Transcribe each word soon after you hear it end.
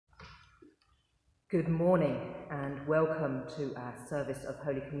Good morning and welcome to our service of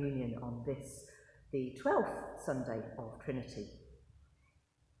Holy Communion on this, the 12th Sunday of Trinity.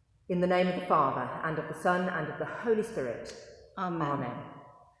 In the name of the Father, and of the Son, and of the Holy Spirit. Amen. Amen.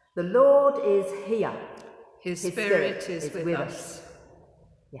 The Lord is here. His Spirit is with us.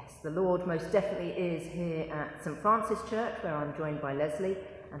 Yes, the Lord most definitely is here at St. Francis Church, where I'm joined by Leslie,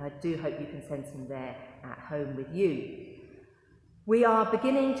 and I do hope you can sense him there at home with you. We are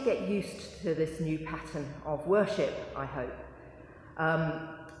beginning to get used to this new pattern of worship, I hope.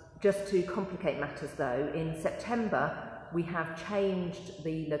 Just to complicate matters though, in September we have changed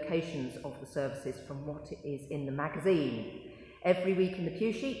the locations of the services from what it is in the magazine. Every week in the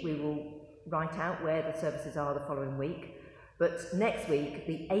pew sheet we will write out where the services are the following week, but next week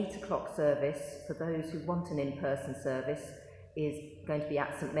the 8 o'clock service, for those who want an in-person service, is going to be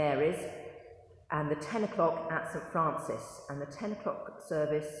at St Mary's, and the 10 o'clock at St Francis. And the 10 o'clock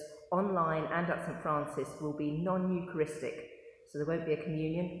service online and at St Francis will be non-Eucharistic, so there won't be a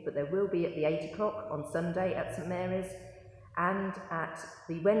communion, but there will be at the 8 o'clock on Sunday at St Mary's, and at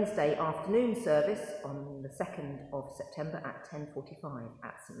the Wednesday afternoon service on the 2nd of September at 10:45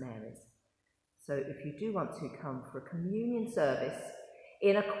 at St Mary's. So if you do want to come for a communion service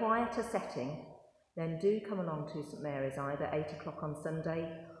in a quieter setting, then do come along to St Mary's either 8 o'clock on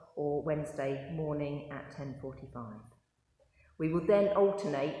Sunday or Wednesday morning at 10:45. We will then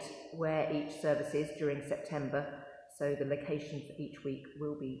alternate where each service is during September, so the location for each week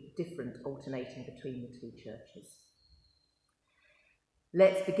will be different, alternating between the two churches.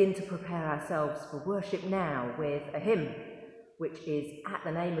 Let's begin to prepare ourselves for worship now with a hymn, which is At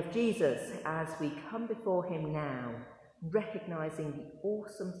the Name of Jesus, as we come before him now, recognising the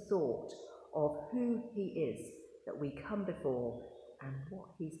awesome thought of who he is that we come before and what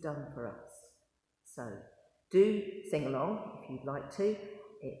he's done for us. So, do sing along if you'd like to.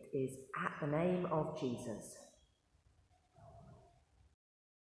 It is At the Name of Jesus.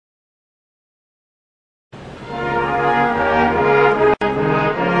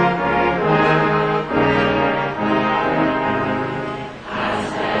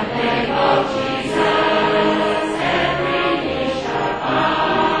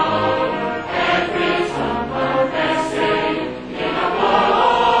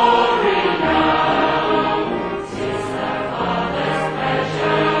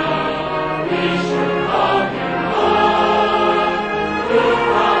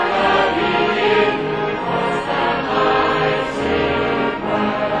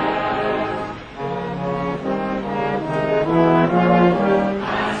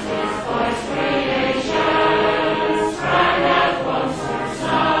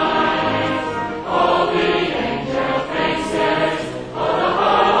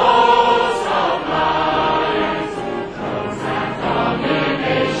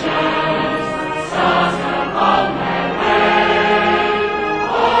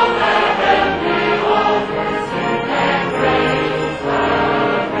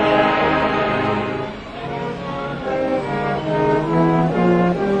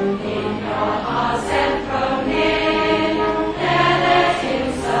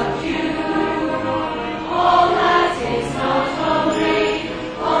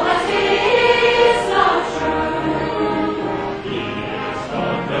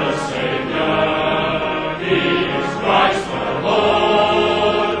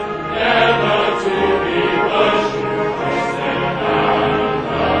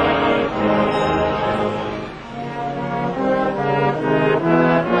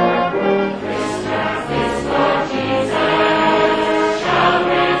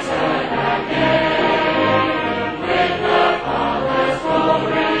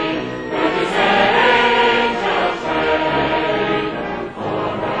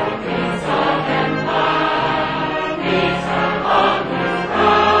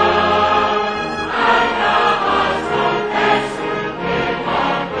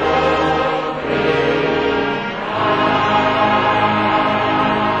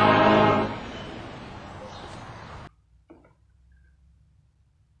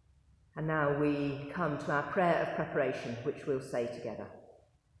 And now we come to our prayer of preparation, which we'll say together.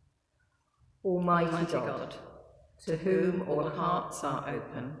 Almighty God, to whom all hearts are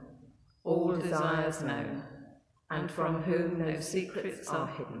open, all desires known, and from whom no secrets are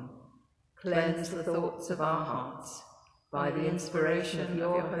hidden, cleanse the thoughts of our hearts by the inspiration of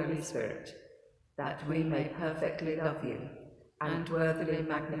your Holy Spirit, that we may perfectly love you and worthily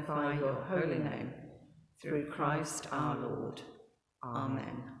magnify your holy name, through Christ our Lord.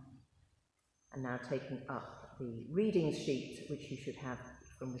 Amen. And now taking up the readings sheet, which you should have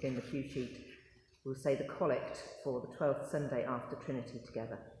from within the pew sheet, we'll say the collect for the 12th Sunday after Trinity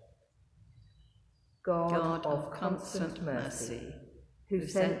together. God of constant mercy, who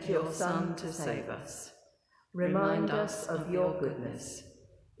sent your Son to save us, remind us of your goodness,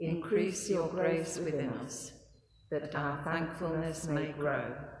 increase your grace within us, that our thankfulness may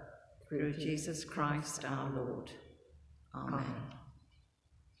grow, through Jesus Christ our Lord. Amen.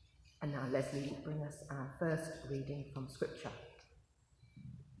 And now Leslie will bring us our first reading from Scripture.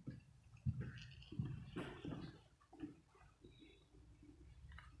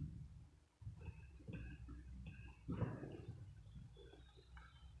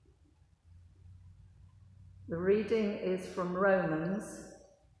 The reading is from Romans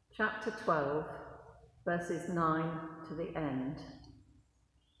chapter 12, verses 9 to the end.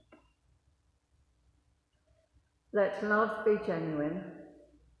 Let love be genuine.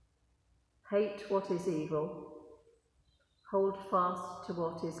 Hate what is evil. Hold fast to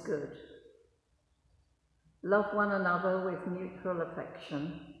what is good. Love one another with mutual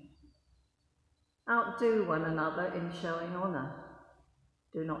affection. Outdo one another in showing honour.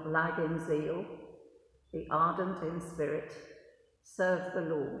 Do not lag in zeal. Be ardent in spirit. Serve the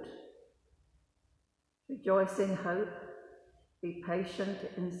Lord. Rejoice in hope. Be patient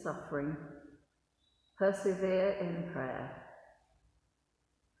in suffering. Persevere in prayer.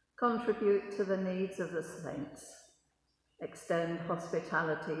 Contribute to the needs of the saints. Extend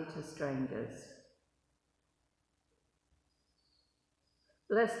hospitality to strangers.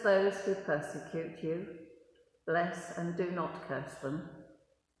 Bless those who persecute you. Bless and do not curse them.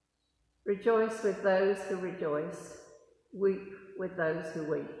 Rejoice with those who rejoice. Weep with those who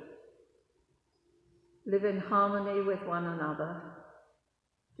weep. Live in harmony with one another.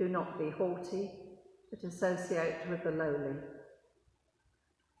 Do not be haughty, but associate with the lowly.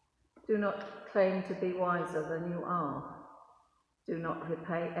 Do not claim to be wiser than you are. Do not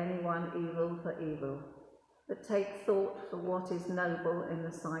repay anyone evil for evil, but take thought for what is noble in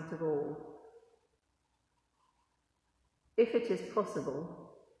the sight of all. If it is possible,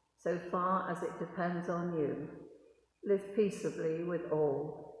 so far as it depends on you, live peaceably with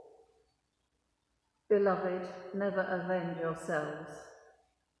all. Beloved, never avenge yourselves,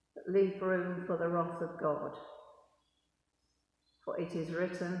 but leave room for the wrath of God. For it is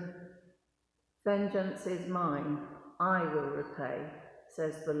written, "Vengeance is mine, I will repay,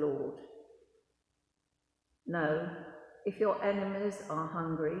 says the Lord." No, if your enemies are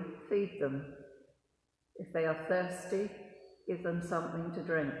hungry, feed them. If they are thirsty, give them something to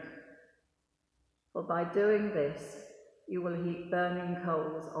drink. For by doing this, you will heap burning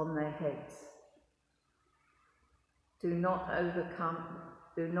coals on their heads. Do not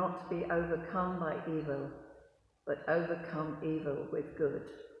be overcome by evil, but overcome evil with good.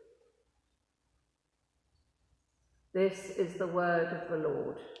 This is the word of the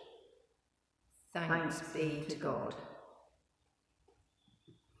Lord. Thanks be to God.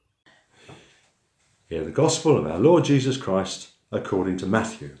 Hear the gospel of our Lord Jesus Christ according to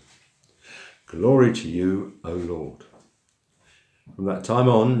Matthew. Glory to you, O Lord. From that time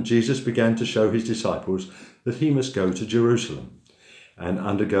on, Jesus began to show his disciples that he must go to Jerusalem and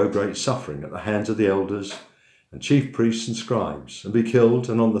undergo great suffering at the hands of the elders and chief priests and scribes, and be killed,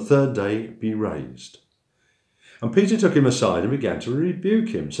 and on the third day be raised. And Peter took him aside and began to rebuke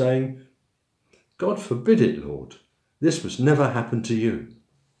him, saying, "God forbid it, Lord. This must never happen to you."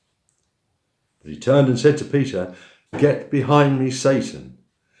 But he turned and said to Peter, "Get behind me, Satan.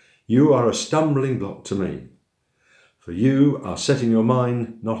 You are a stumbling block to me, for you are setting your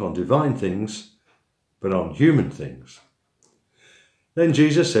mind not on divine things, but on human things." Then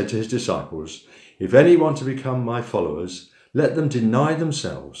Jesus said to his disciples, "If any want to become my followers, let them deny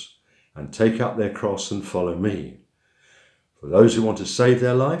themselves and take up their cross and follow me. For those who want to save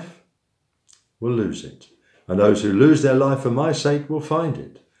their life will lose it, and those who lose their life for my sake will find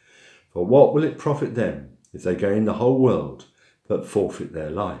it. For what will it profit them if they gain the whole world but forfeit their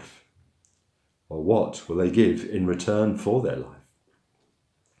life? Or what will they give in return for their life?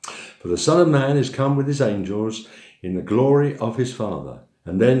 For the Son of Man is come with his angels in the glory of his Father,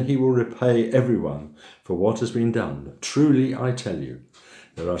 and then he will repay everyone for what has been done. Truly I tell you,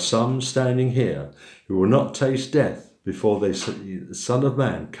 there are some standing here who will not taste death before they see the Son of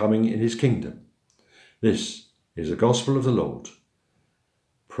Man coming in his kingdom. This is the gospel of the Lord.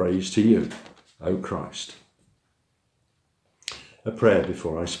 Praise to you, O Christ." A prayer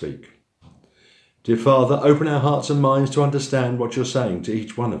before I speak. Dear Father, open our hearts and minds to understand what you're saying to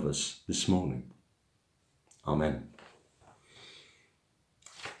each one of us this morning. Amen.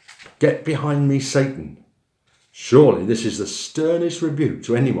 Get behind me, Satan. Surely this is the sternest rebuke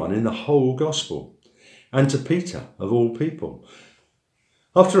to anyone in the whole gospel, and to Peter of all people.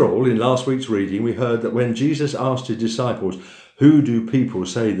 After all, in last week's reading, we heard that when Jesus asked his disciples, "Who do people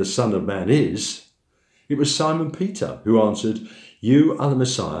say the Son of Man is?" It was Simon Peter who answered, "You are the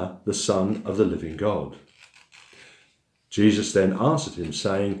Messiah, the Son of the living God." Jesus then answered him,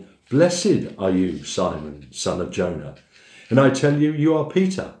 saying, "Blessed are you, Simon, son of Jonah, and I tell you, you are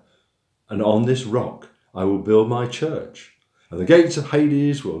Peter, and on this rock I will build my church, and the gates of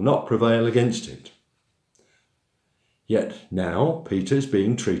Hades will not prevail against it." Yet now Peter is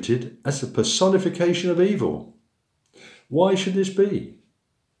being treated as the personification of evil. Why should this be?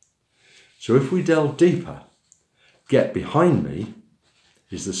 So if we delve deeper, "get behind me"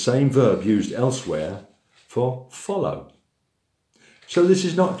 is the same verb used elsewhere for follow. So this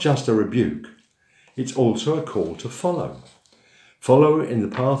is not just a rebuke, it's also a call to follow. Follow in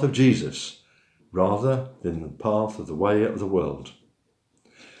the path of Jesus rather than the path of the way of the world.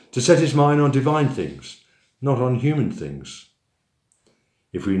 To set his mind on divine things, not on human things.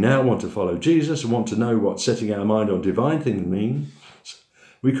 If we now want to follow Jesus and want to know what setting our mind on divine things means,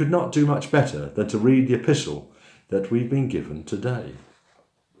 we could not do much better than to read the epistle that we've been given today.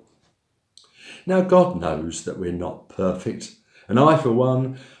 Now God knows that we're not perfect, and I, for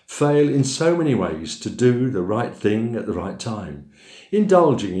one, fail in so many ways to do the right thing at the right time,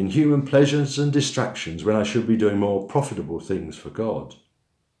 indulging in human pleasures and distractions when I should be doing more profitable things for God.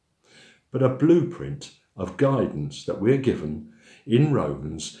 But a blueprint of guidance that we're given in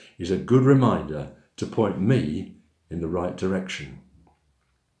Romans is a good reminder to point me in the right direction.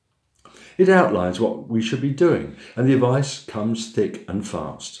 It outlines what we should be doing, and the advice comes thick and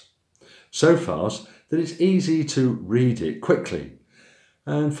fast. So fast that it's easy to read it quickly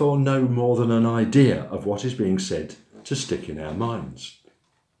and for no more than an idea of what is being said to stick in our minds.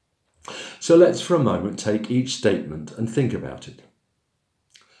 So let's for a moment take each statement and think about it.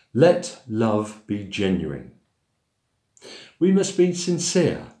 Let love be genuine. We must be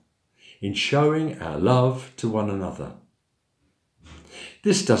sincere in showing our love to one another.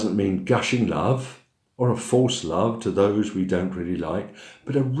 This doesn't mean gushing love or a false love to those we don't really like,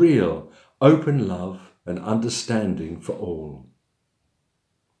 but a real, open love and understanding for all.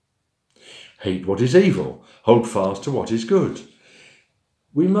 Hate what is evil, hold fast to what is good.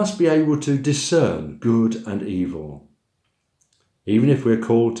 We must be able to discern good and evil. Even if we're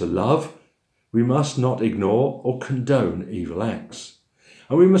called to love, we must not ignore or condone evil acts.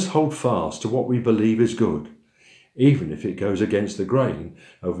 And we must hold fast to what we believe is good, even if it goes against the grain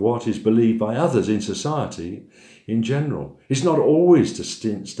of what is believed by others in society in general. It's not always to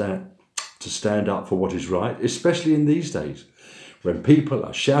stand up for what is right, especially in these days, when people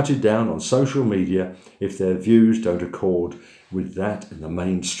are shouted down on social media if their views don't accord with that in the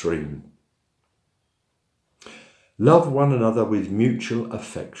mainstream. Love one another with mutual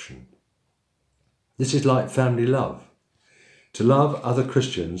affection. This is like family love. To love other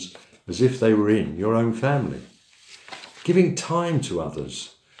Christians as if they were in your own family. Giving time to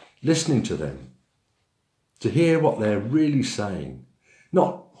others, listening to them, to hear what they're really saying,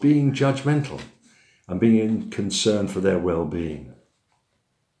 not being judgmental and being concerned for their well-being.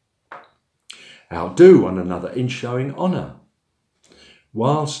 Outdo one another in showing honour.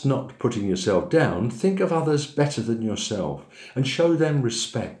 Whilst not putting yourself down, think of others better than yourself and show them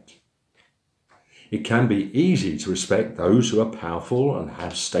respect. It can be easy to respect those who are powerful and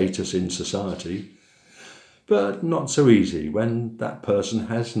have status in society, but not so easy when that person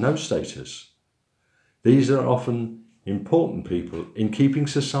has no status. These are often important people in keeping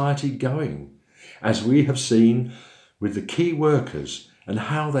society going, as we have seen with the key workers and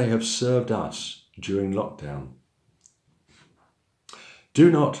how they have served us during lockdown. Do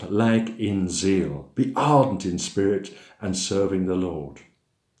not lag in zeal. Be ardent in spirit and serving the Lord.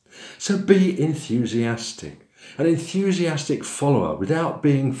 So be enthusiastic, an enthusiastic follower without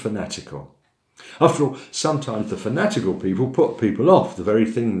being fanatical. After all, sometimes the fanatical people put people off the very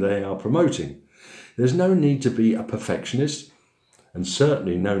thing they are promoting. There's no need to be a perfectionist, and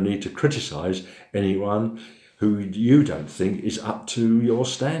certainly no need to criticise anyone who you don't think is up to your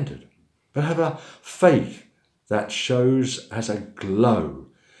standard. But have a faith that shows as a glow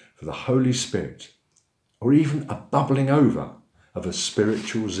for the Holy Spirit, or even a bubbling over of a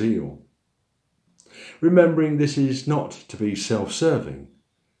spiritual zeal. Remembering this is not to be self-serving,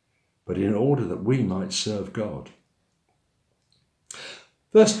 but in order that we might serve God.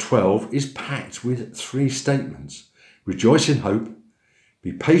 Verse 12 is packed with 3 statements. Rejoice in hope,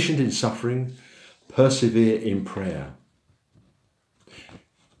 be patient in suffering, persevere in prayer.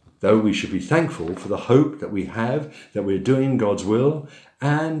 Though we should be thankful for the hope that we have, that we're doing God's will,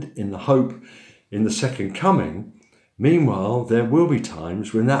 and in the hope in the second coming, meanwhile, there will be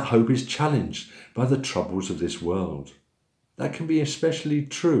times when that hope is challenged by the troubles of this world. That can be especially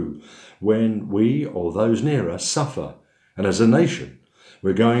true when we or those near us suffer, and as a nation,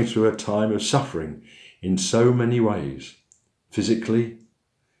 we're going through a time of suffering in so many ways, physically,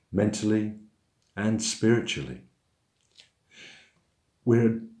 mentally, and spiritually.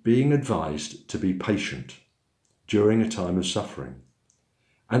 We're being advised to be patient during a time of suffering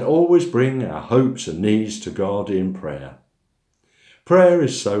and always bring our hopes and needs to God in prayer. Prayer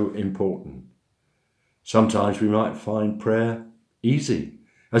is so important. Sometimes we might find prayer easy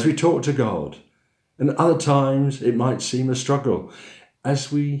as we talk to God, and other times it might seem a struggle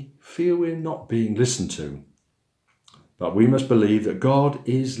as we feel we're not being listened to. But we must believe that God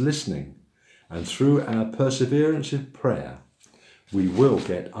is listening, and through our perseverance in prayer, we will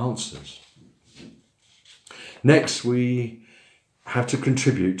get answers. Next, we have to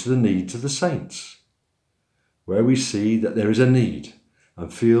contribute to the needs of the saints, where we see that there is a need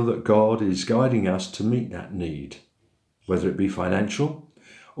and feel that God is guiding us to meet that need, whether it be financial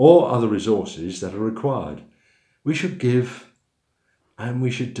or other resources that are required. We should give, and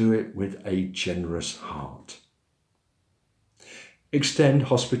we should do it with a generous heart. Extend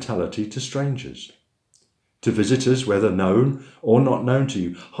hospitality to strangers, to visitors, whether known or not known to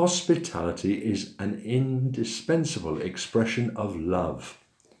you. Hospitality is an indispensable expression of love.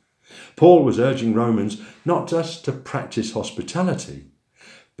 Paul was urging Romans not just to practice hospitality,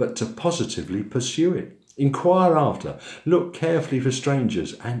 but to positively pursue it, inquire after, look carefully for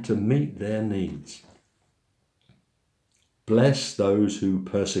strangers, and to meet their needs. Bless those who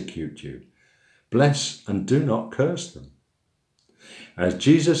persecute you. Bless and do not curse them. As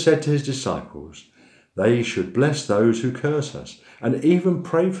Jesus said to his disciples, they should bless those who curse us and even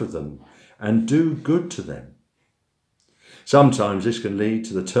pray for them and do good to them. Sometimes this can lead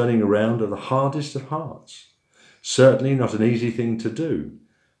to the turning around of the hardest of hearts. Certainly not an easy thing to do,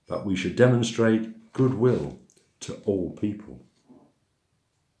 but we should demonstrate goodwill to all people.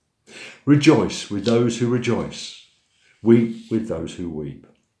 Rejoice with those who rejoice. Weep with those who weep.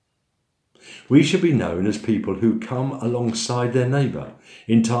 We should be known as people who come alongside their neighbour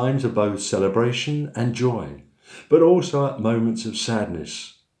in times of both celebration and joy, but also at moments of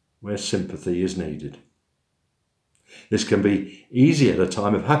sadness where sympathy is needed. This can be easy at a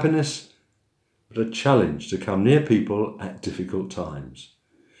time of happiness, but a challenge to come near people at difficult times,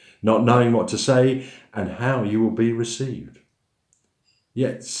 not knowing what to say and how you will be received.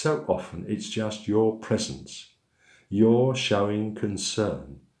 Yet so often it's just your presence, your showing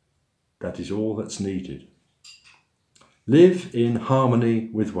concern, that is all that's needed. Live in harmony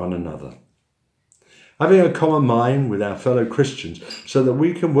with one another, having a common mind with our fellow Christians so that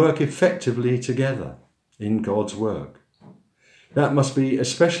we can work effectively together in God's work. That must be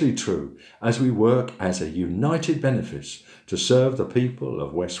especially true as we work as a united benefice to serve the people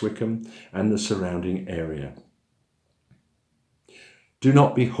of West Wickham and the surrounding area. Do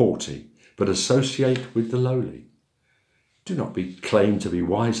not be haughty, but associate with the lowly. Do not claim to be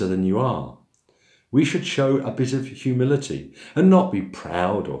wiser than you are. We should show a bit of humility and not be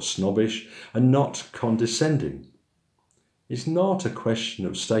proud or snobbish and not condescending. It's not a question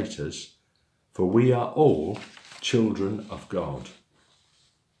of status, for we are all children of God.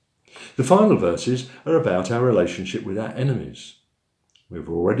 The final verses are about our relationship with our enemies. We've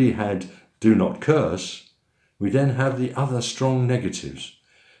already had do not curse. We then have the other strong negatives.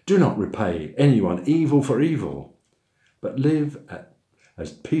 Do not repay anyone evil for evil, but live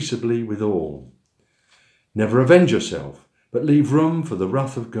as peaceably with all. Never avenge yourself, but leave room for the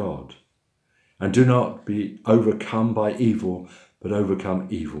wrath of God. And do not be overcome by evil, but overcome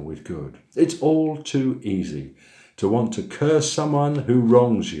evil with good. It's all too easy to want to curse someone who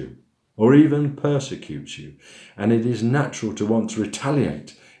wrongs you or even persecutes you, and it is natural to want to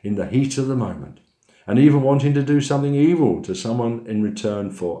retaliate in the heat of the moment, and even wanting to do something evil to someone in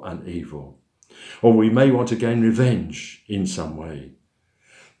return for an evil. Or we may want to gain revenge in some way.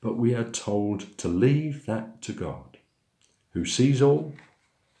 But we are told to leave that to God, who sees all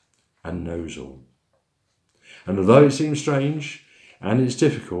and knows all. And although it seems strange and it's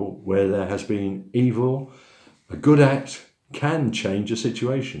difficult where there has been evil, a good act can change a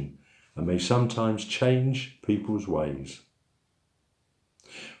situation and may sometimes change people's ways.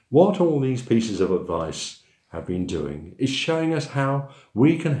 What all these pieces of advice have been doing is showing us how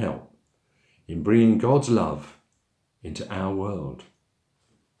we can help in bringing God's love into our world.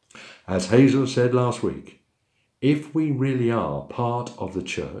 As Hazel said last week, if we really are part of the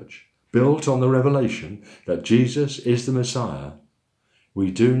church, built on the revelation that Jesus is the Messiah,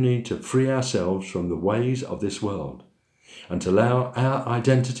 we do need to free ourselves from the ways of this world and to allow our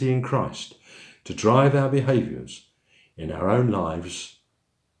identity in Christ to drive our behaviours in our own lives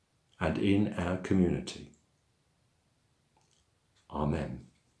and in our community. Amen.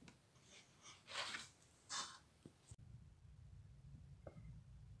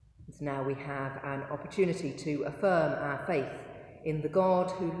 So now we have an opportunity to affirm our faith in the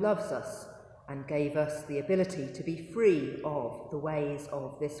God who loves us and gave us the ability to be free of the ways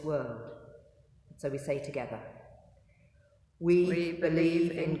of this world. So we say together, "We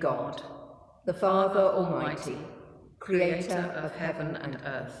believe in God, the Father Almighty, creator of heaven and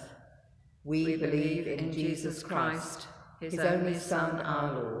earth. We believe in Jesus Christ, his only Son,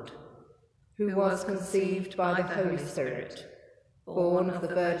 our Lord, who was conceived by the Holy Spirit, born of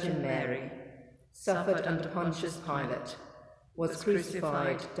the Virgin Mary, suffered under Pontius Pilate, was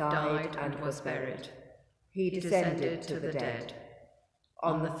crucified, died, and was buried. He descended to the dead.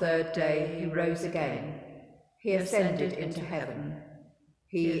 On the third day he rose again. He ascended into heaven.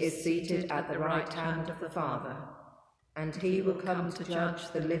 He is seated at the right hand of the Father, and he will come to judge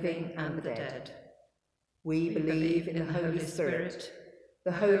the living and the dead. We believe in the Holy Spirit,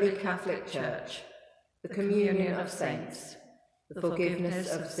 the Holy Catholic Church, the communion of saints, the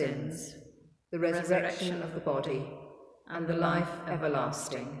forgiveness of sins, the resurrection of the body, and the life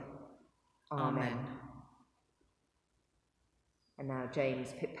everlasting. Amen." And now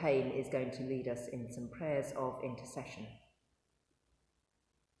James Payne is going to lead us in some prayers of intercession.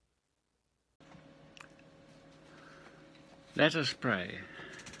 Let us pray.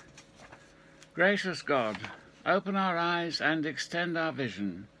 Gracious God, open our eyes and extend our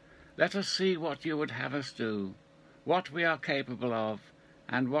vision. Let us see what you would have us do, what we are capable of,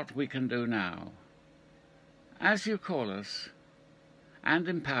 and what we can do now. As you call us and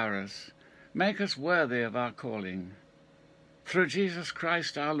empower us, make us worthy of our calling. Through Jesus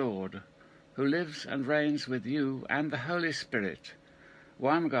Christ our Lord, who lives and reigns with you and the Holy Spirit,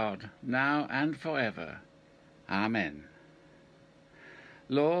 one God, now and forever. Amen.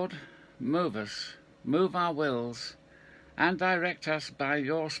 Lord, move us, move our wills, and direct us by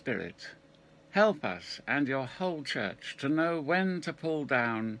your Spirit. Help us and your whole Church to know when to pull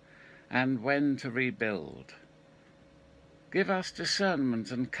down and when to rebuild. Give us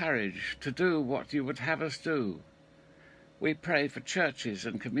discernment and courage to do what you would have us do. We pray for churches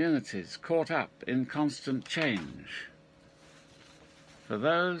and communities caught up in constant change. For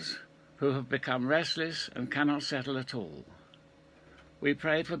those who have become restless and cannot settle at all. We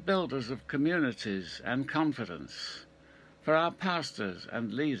pray for builders of communities and confidence, for our pastors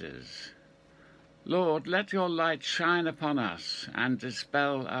and leaders. Lord, let your light shine upon us and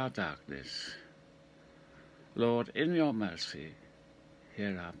dispel our darkness. Lord, in your mercy,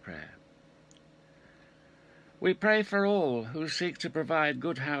 hear our prayer. We pray for all who seek to provide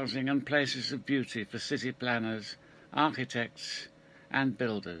good housing and places of beauty for city planners, architects, and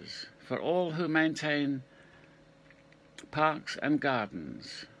builders, for all who maintain parks and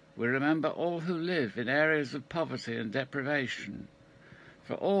gardens. We remember all who live in areas of poverty and deprivation,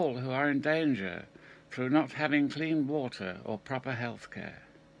 for all who are in danger through not having clean water or proper health care.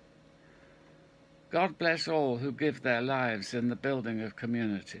 God bless all who give their lives in the building of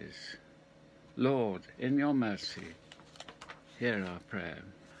communities. Lord, in your mercy, hear our prayer.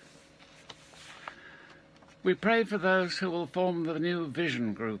 We pray for those who will form the new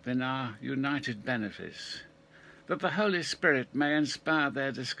vision group in our United Benefice, that the Holy Spirit may inspire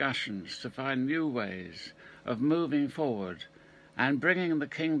their discussions to find new ways of moving forward and bringing the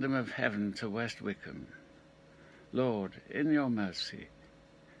kingdom of heaven to West Wickham. Lord, in your mercy,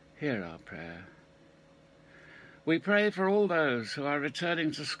 hear our prayer. We pray for all those who are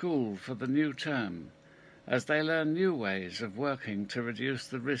returning to school for the new term, as they learn new ways of working to reduce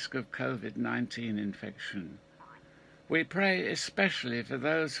the risk of COVID-19 infection. We pray especially for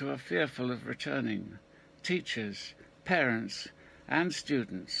those who are fearful of returning, teachers, parents, and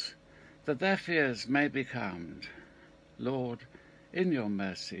students, that their fears may be calmed. Lord, in your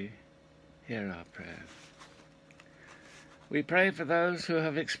mercy, hear our prayer. We pray for those who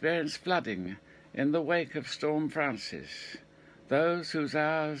have experienced flooding in the wake of Storm Francis, those whose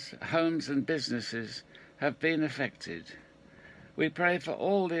homes and businesses have been affected. We pray for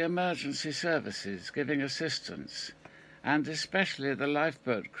all the emergency services giving assistance, and especially the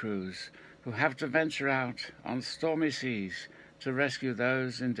lifeboat crews who have to venture out on stormy seas to rescue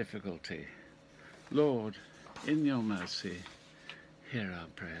those in difficulty. Lord, in your mercy, hear our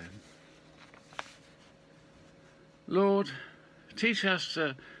prayer. Lord, teach us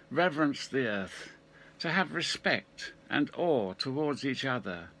to reverence the earth, to have respect and awe towards each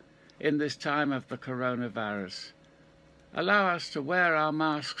other in this time of the coronavirus. Allow us to wear our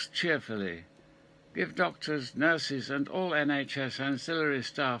masks cheerfully. Give doctors, nurses, and all NHS ancillary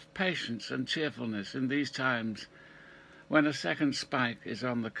staff patience and cheerfulness in these times when a second spike is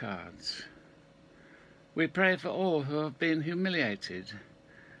on the cards. We pray for all who have been humiliated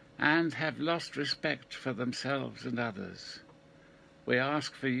and have lost respect for themselves and others. We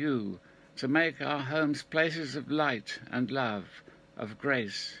ask for you to make our homes places of light and love, of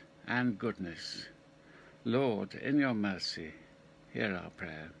grace and goodness. Lord, in your mercy, hear our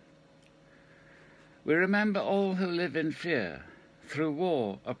prayer. We remember all who live in fear, through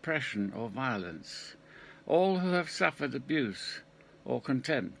war, oppression, or violence, all who have suffered abuse or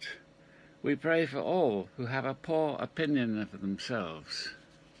contempt. We pray for all who have a poor opinion of themselves.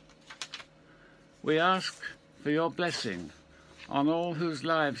 We ask for your blessing on all whose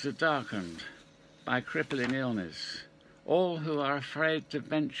lives are darkened by crippling illness, all who are afraid to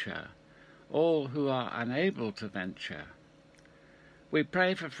venture, all who are unable to venture. We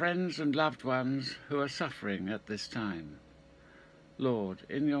pray for friends and loved ones who are suffering at this time. Lord,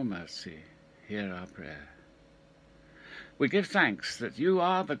 in your mercy, hear our prayer. We give thanks that you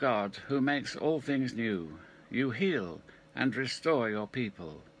are the God who makes all things new. You heal and restore your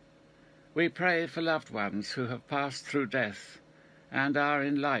people. We pray for loved ones who have passed through death and are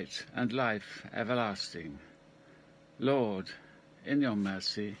in light and life everlasting. Lord, in your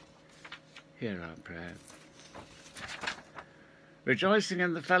mercy, hear our prayer. Rejoicing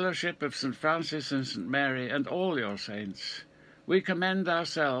in the fellowship of St. Francis and St. Mary and all your saints, we commend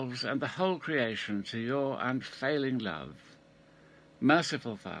ourselves and the whole creation to your unfailing love.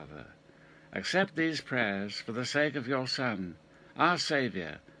 Merciful Father, accept these prayers for the sake of your Son, our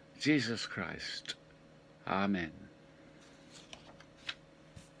Saviour, Jesus Christ. Amen.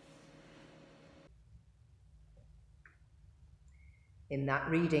 In that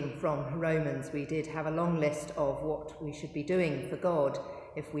reading from Romans, we did have a long list of what we should be doing for God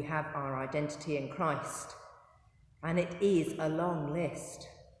if we have our identity in Christ. And it is a long list.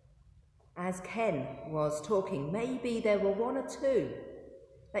 As Ken was talking, maybe there were one or two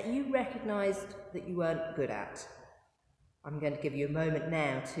that you recognised that you weren't good at. I'm going to give you a moment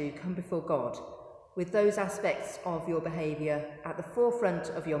now to come before God with those aspects of your behaviour at the forefront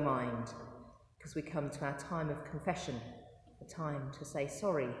of your mind, because we come to our time of confession, a time to say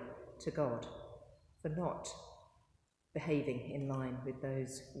sorry to God for not behaving in line with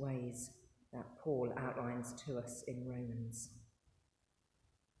those ways that Paul outlines to us in Romans.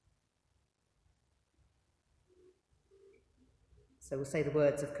 So we'll say the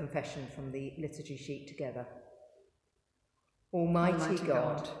words of confession from the liturgy sheet together. Almighty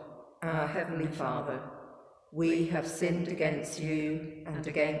God, our Heavenly Father, we have sinned against you and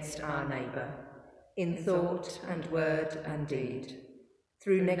against our neighbour, in thought and word and deed,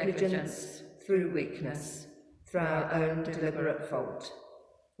 through negligence, through weakness, through our own deliberate fault.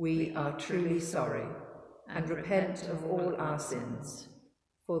 We are truly sorry and repent of all our sins,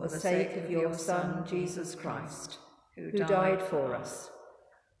 for the sake of your Son, Jesus Christ, who died for us.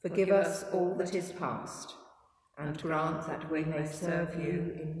 Forgive us all that is past, and grant that we may serve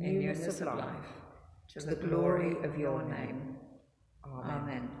you in newness of life, to the glory of your name.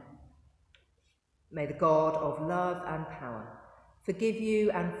 Amen. May the God of love and power forgive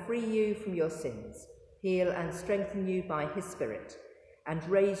you and free you from your sins, heal and strengthen you by his Spirit, and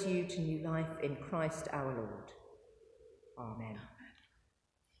raise you to new life in Christ our Lord. Amen.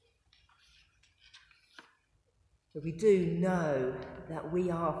 But we do know that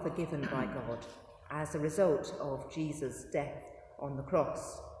we are forgiven by God as a result of Jesus' death on the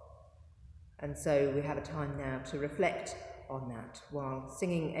cross. And so we have a time now to reflect on that while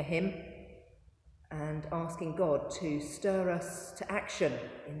singing a hymn and asking God to stir us to action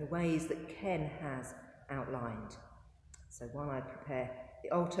in the ways that Ken has outlined. So while I prepare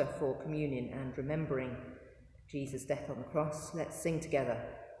the altar for communion and remembering Jesus' death on the cross, let's sing together,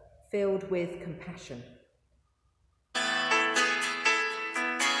 filled with compassion.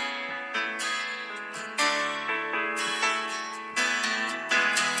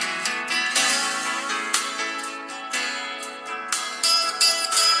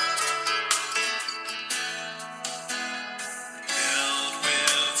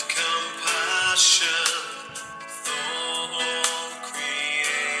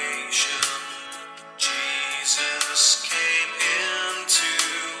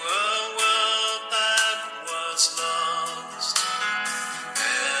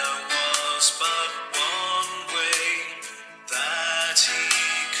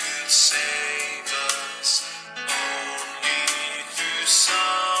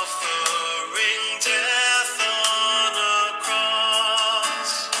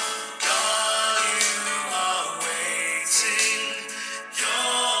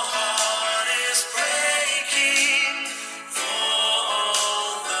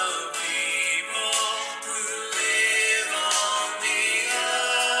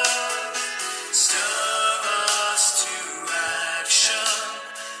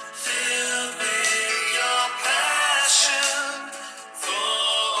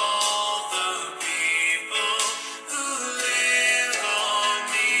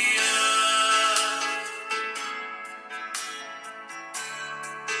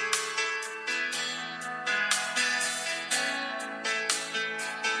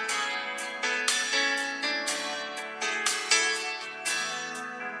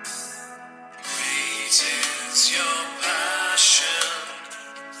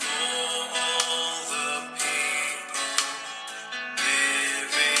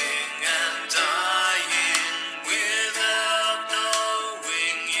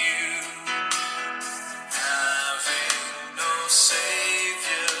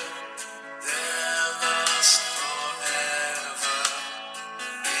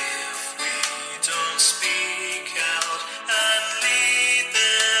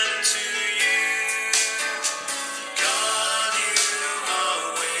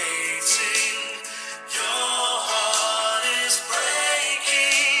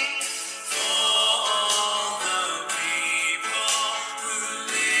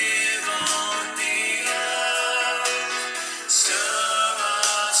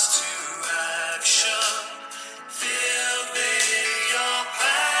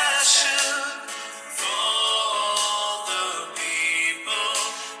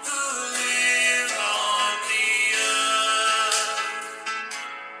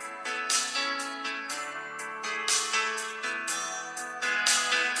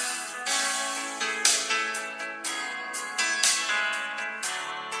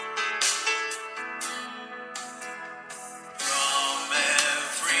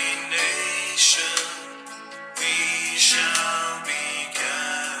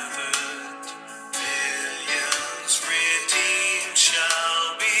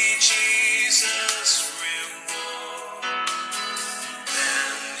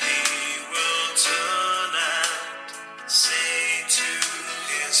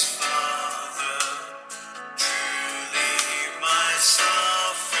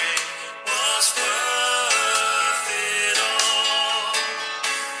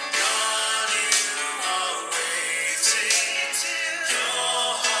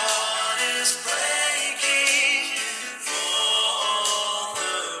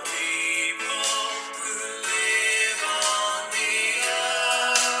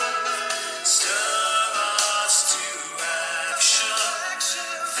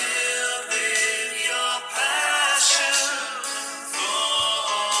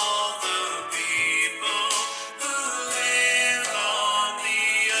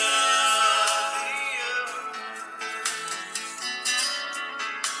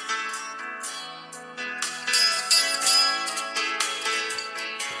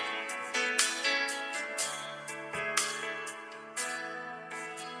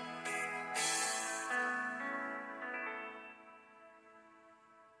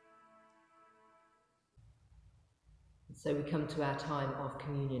 So we come to our time of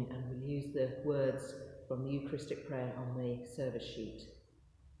communion and we'll use the words from the Eucharistic prayer on the service sheet.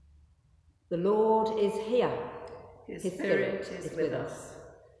 The Lord is here. His Spirit is with us.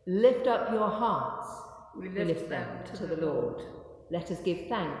 Lift up your hearts. We lift them to the Lord. Let us give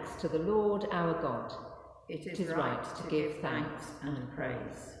thanks to the Lord our God. It is right to give thanks and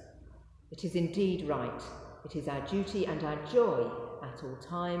praise. It is indeed right. It is our duty and our joy at all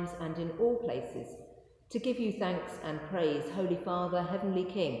times and in all places to give you thanks and praise, Holy Father, Heavenly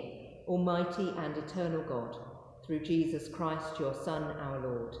King, Almighty and eternal God, through Jesus Christ, your Son, our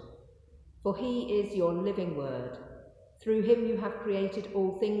Lord. For he is your living word. Through him you have created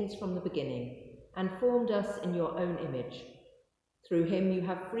all things from the beginning and formed us in your own image. Through him you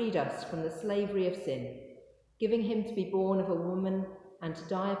have freed us from the slavery of sin, giving him to be born of a woman and to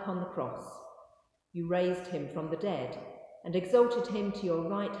die upon the cross. You raised him from the dead and exalted him to your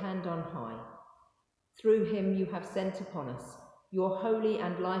right hand on high. Through him you have sent upon us your holy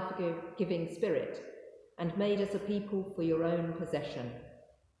and life-giving Spirit and made us a people for your own possession.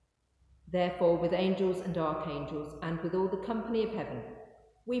 Therefore, with angels and archangels and with all the company of heaven,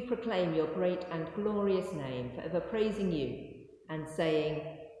 we proclaim your great and glorious name, forever praising you and saying,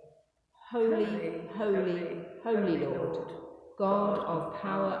 Holy, holy, holy Lord, God of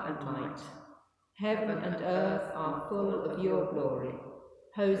power and might. Heaven and earth are full of your glory.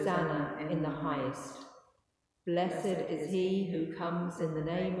 Hosanna in the highest. Blessed is he who comes in the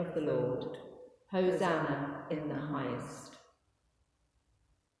name of the Lord. Hosanna in the highest.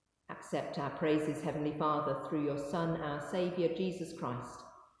 Accept our praises, Heavenly Father, through your Son, our Saviour, Jesus Christ.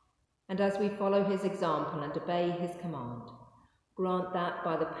 And as we follow his example and obey his command, grant that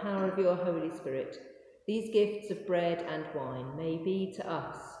by the power of your Holy Spirit, these gifts of bread and wine may be to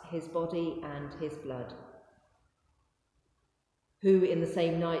us his body and his blood, who in the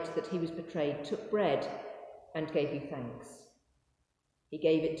same night that he was betrayed took bread and gave you thanks. He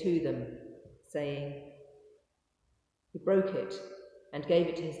gave it to them, saying, he broke it and gave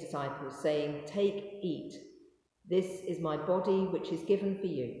it to his disciples, saying, Take, eat. This is my body which is given for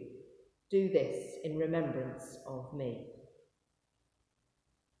you. Do this in remembrance of me.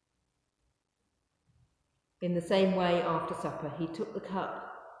 In the same way, after supper, he took the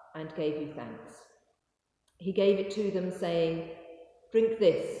cup and gave you thanks. He gave it to them, saying, Drink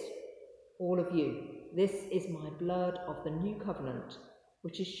this, all of you. This is my blood of the new covenant,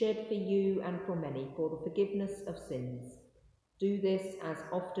 which is shed for you and for many for the forgiveness of sins. Do this as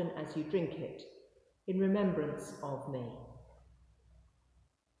often as you drink it, in remembrance of me.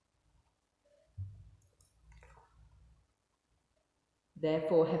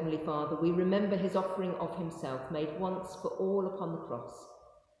 Therefore, Heavenly Father, we remember his offering of himself made once for all upon the cross.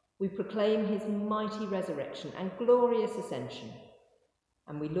 We proclaim his mighty resurrection and glorious ascension,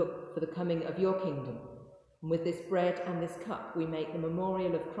 and we look for the coming of your kingdom. And with this bread and this cup we make the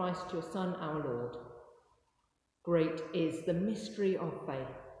memorial of Christ, your Son, our Lord. Great is the mystery of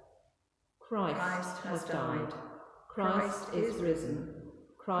faith. Christ has died. Christ is risen.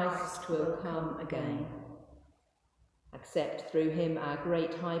 Christ will come again. Accept through him, our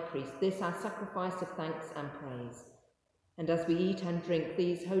great high priest, this our sacrifice of thanks and praise. And as we eat and drink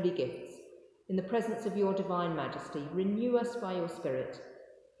these holy gifts, in the presence of your divine majesty, renew us by your Spirit,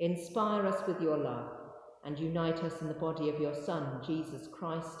 inspire us with your love, and unite us in the body of your Son, Jesus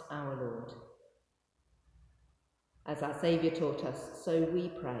Christ our Lord. As our Saviour taught us, so we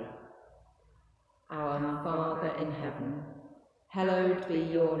pray. Our Father in heaven, hallowed be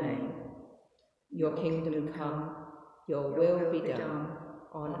your name. Your kingdom come, your will be done,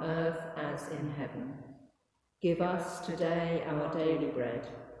 on earth as in heaven. Give us today our daily bread.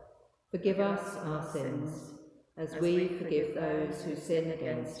 Forgive us our sins, as we forgive those who sin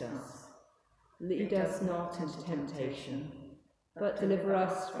against us. Lead us not into temptation, but deliver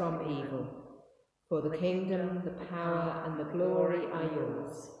us from evil. For the kingdom, the power, and the glory are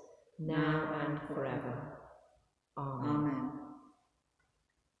yours, now and forever. Amen. Amen.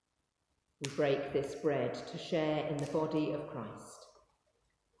 We break this bread to share in the body of Christ.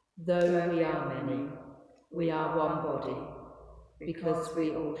 Though we are many, we are one body, because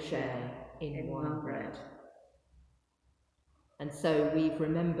we all share in one bread. And so we've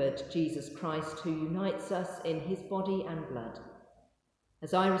remembered Jesus Christ, who unites us in his body and blood.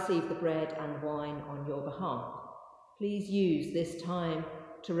 As I receive the bread and wine on your behalf, please use this time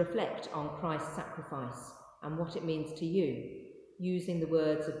to reflect on Christ's sacrifice and what it means to you, using the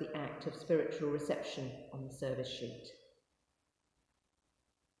words of the act of spiritual reception on the service sheet.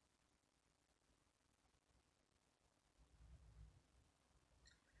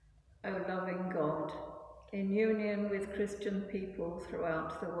 O loving God, in union with Christian people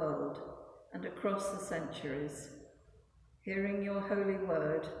throughout the world and across the centuries, hearing your holy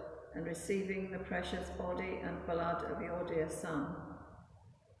word and receiving the precious body and blood of your dear Son,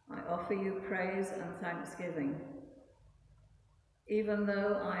 I offer you praise and thanksgiving. Even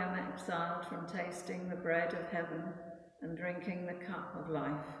though I am exiled from tasting the bread of heaven and drinking the cup of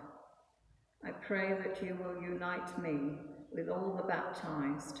life, I pray that you will unite me with all the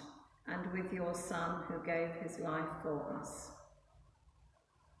baptized and with your Son who gave his life for us.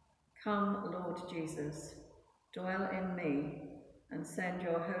 Come, Lord Jesus, dwell in me and send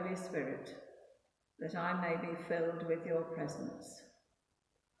your Holy Spirit, that I may be filled with your presence.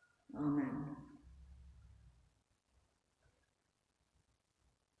 Amen.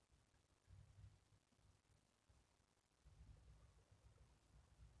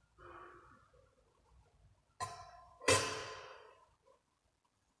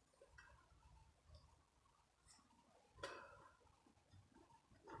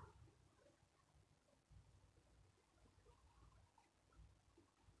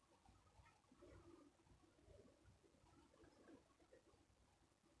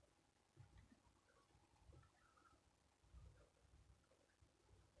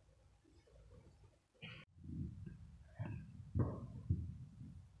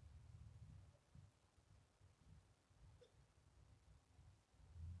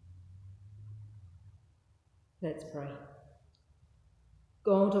 Let's pray.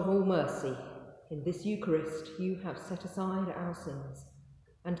 God of all mercy, in this Eucharist you have set aside our sins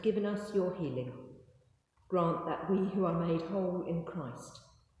and given us your healing. Grant that we who are made whole in Christ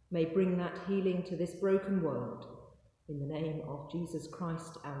may bring that healing to this broken world, in the name of Jesus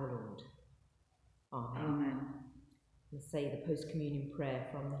Christ our Lord. Amen. Amen. And say the post-communion prayer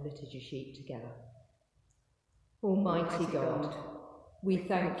from the liturgy sheet together. Almighty God, we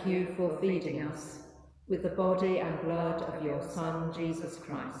thank you for feeding us with the body and blood of your Son, Jesus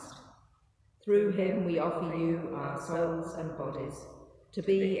Christ. Through him we offer you our souls and bodies to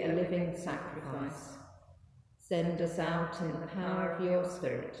be a living sacrifice. Send us out in the power of your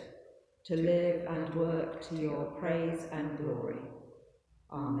Spirit to live and work to your praise and glory.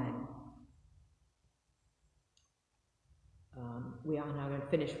 Amen. We are now going to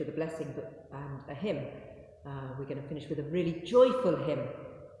finish with a blessing and a hymn. We're going to finish with a really joyful hymn,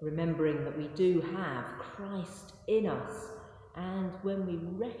 remembering that we do have Christ in us, and when we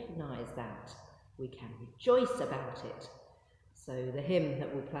recognise that, we can rejoice about it. So the hymn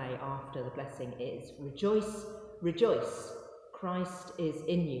that we'll play after the blessing is Rejoice, Rejoice, Christ is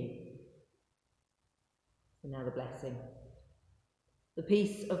in you. And now the blessing. The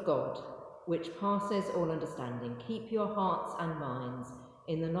peace of God, which passes all understanding, keep your hearts and minds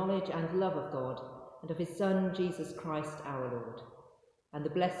in the knowledge and love of God and of his Son, Jesus Christ our Lord. And the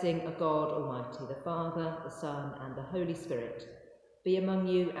blessing of God Almighty, the Father, the Son, and the Holy Spirit, be among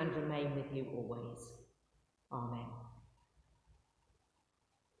you and remain with you always. Amen.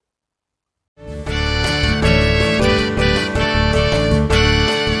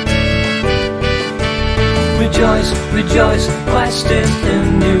 Rejoice, rejoice, Christ is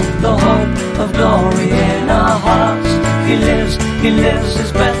in you, the hope of glory in our hearts. He lives,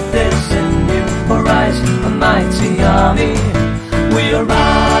 his breath is in you. Arise, a mighty army, we arise.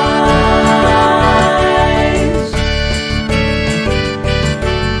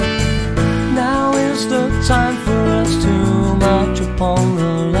 Now is the time for us to march upon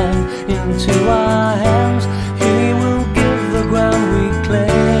the land into our hands. He will give the ground we claim.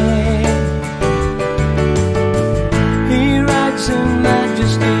 He rides in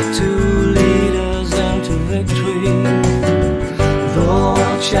majesty to lead us into victory. The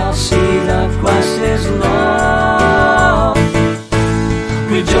world shall see that Christ is Lord.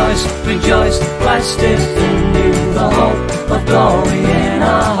 Rejoice, rejoice, Christ is in you, the hope of glory in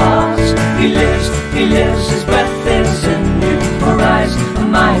our hearts. He lives, his breath is in you. Arise, a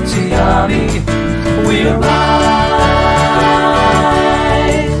mighty army, we arise.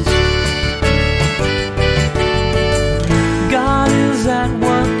 God is at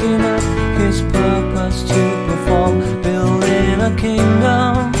work in us, his purpose to perform, building a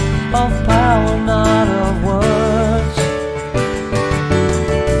kingdom of power, not of words.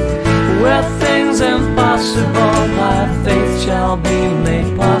 Where things impossible by faith shall be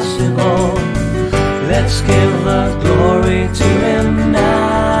made possible. Let's give the glory to him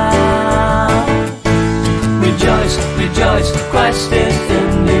now. Rejoice, rejoice, Christ is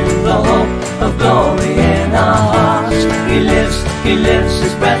in you, the hope of glory in our hearts. He lives,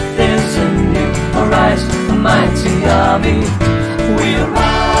 his breath is in you. Arise, a mighty army, we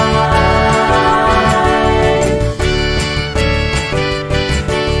arise.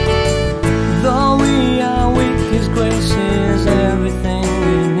 Though we are weak, his grace is everything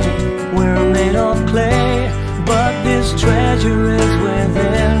we need. We're made of clay, but his strength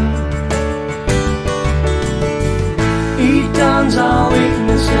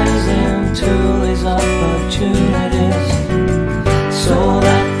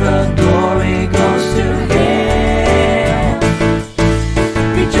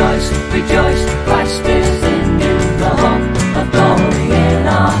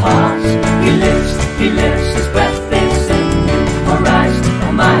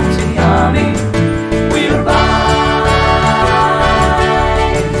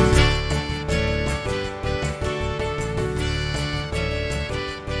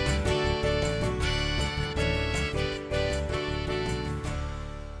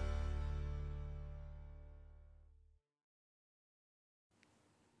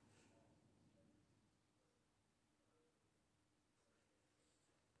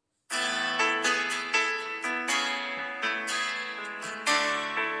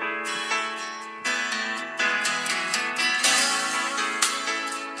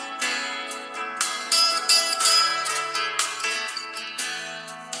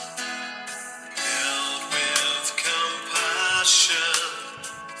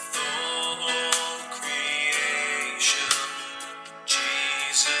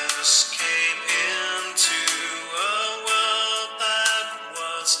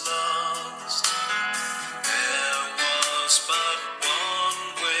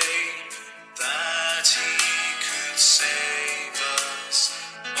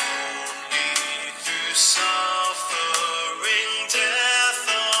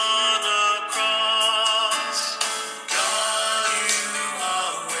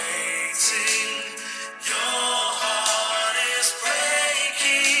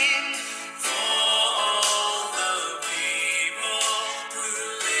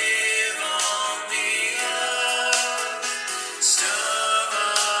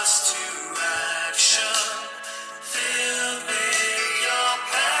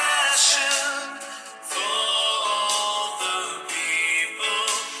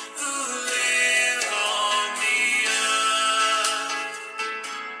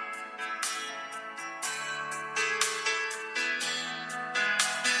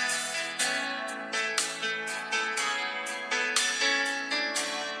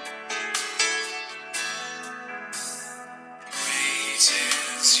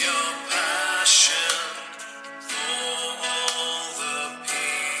is your power.